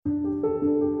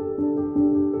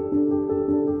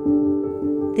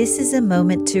This is a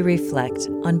moment to reflect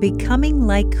on becoming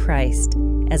like Christ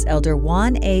as Elder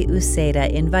Juan A. Uceda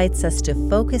invites us to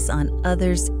focus on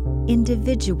others'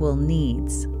 individual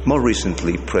needs. More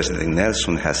recently, President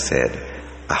Nelson has said,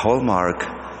 a hallmark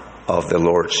of the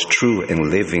Lord's true and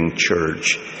living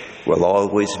church will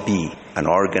always be an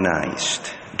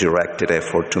organized, directed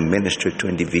effort to minister to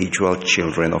individual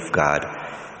children of God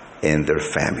and their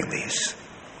families.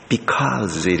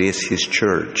 Because it is His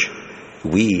church,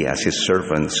 we as His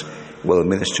servants will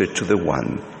minister to the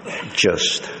one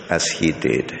just as He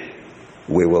did.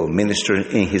 We will minister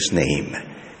in His name,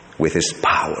 with His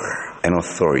power and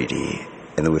authority,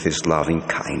 and with His loving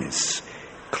kindness.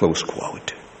 Close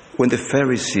quote. When the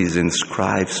Pharisees and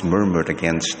scribes murmured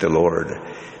against the Lord,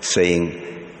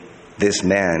 saying, "This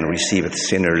man receiveth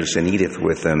sinners and eateth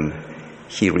with them,"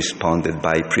 He responded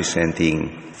by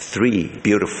presenting three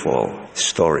beautiful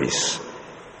stories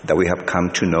that we have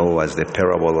come to know as the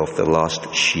parable of the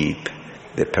lost sheep,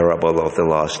 the parable of the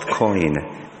lost coin,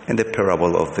 and the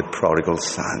parable of the prodigal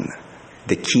son.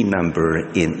 The key number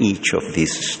in each of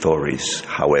these stories,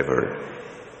 however,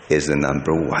 is the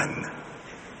number 1.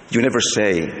 You never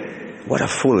say, "What a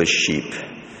foolish sheep,"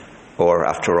 or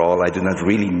 "After all, I do not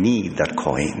really need that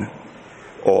coin,"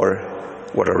 or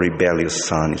 "What a rebellious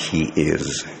son he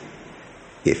is."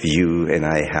 If you and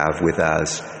I have with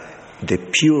us the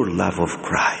pure love of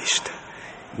Christ,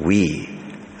 we,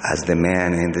 as the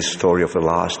man in the story of the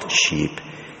lost sheep,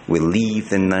 will leave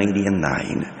the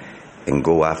 99 and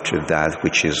go after that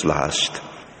which is lost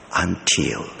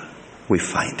until we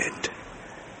find it.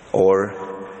 Or,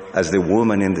 as the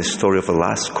woman in the story of the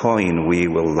lost coin, we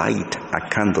will light a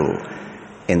candle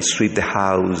and sweep the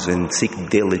house and seek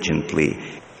diligently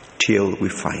till we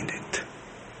find it.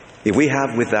 If we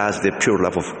have with us the pure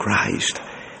love of Christ,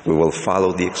 we will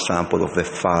follow the example of the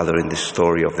father in the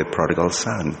story of the prodigal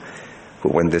son, who,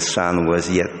 when the son was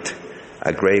yet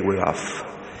a great way off,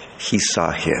 he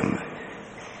saw him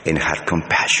and had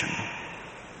compassion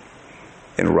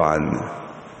and ran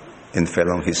and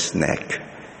fell on his neck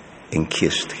and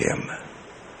kissed him.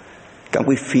 Can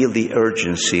we feel the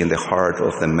urgency in the heart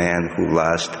of the man who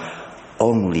lost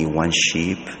only one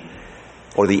sheep?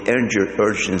 Or the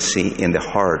urgency in the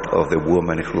heart of the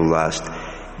woman who lost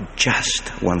just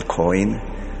one coin?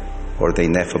 Or the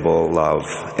ineffable love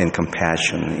and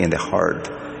compassion in the heart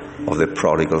of the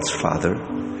prodigal's father?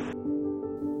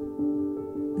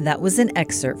 That was an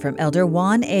excerpt from Elder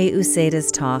Juan A. Uceda's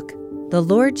talk, "The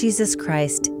Lord Jesus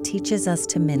Christ Teaches Us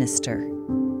to Minister."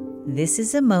 This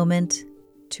is a moment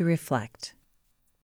to reflect.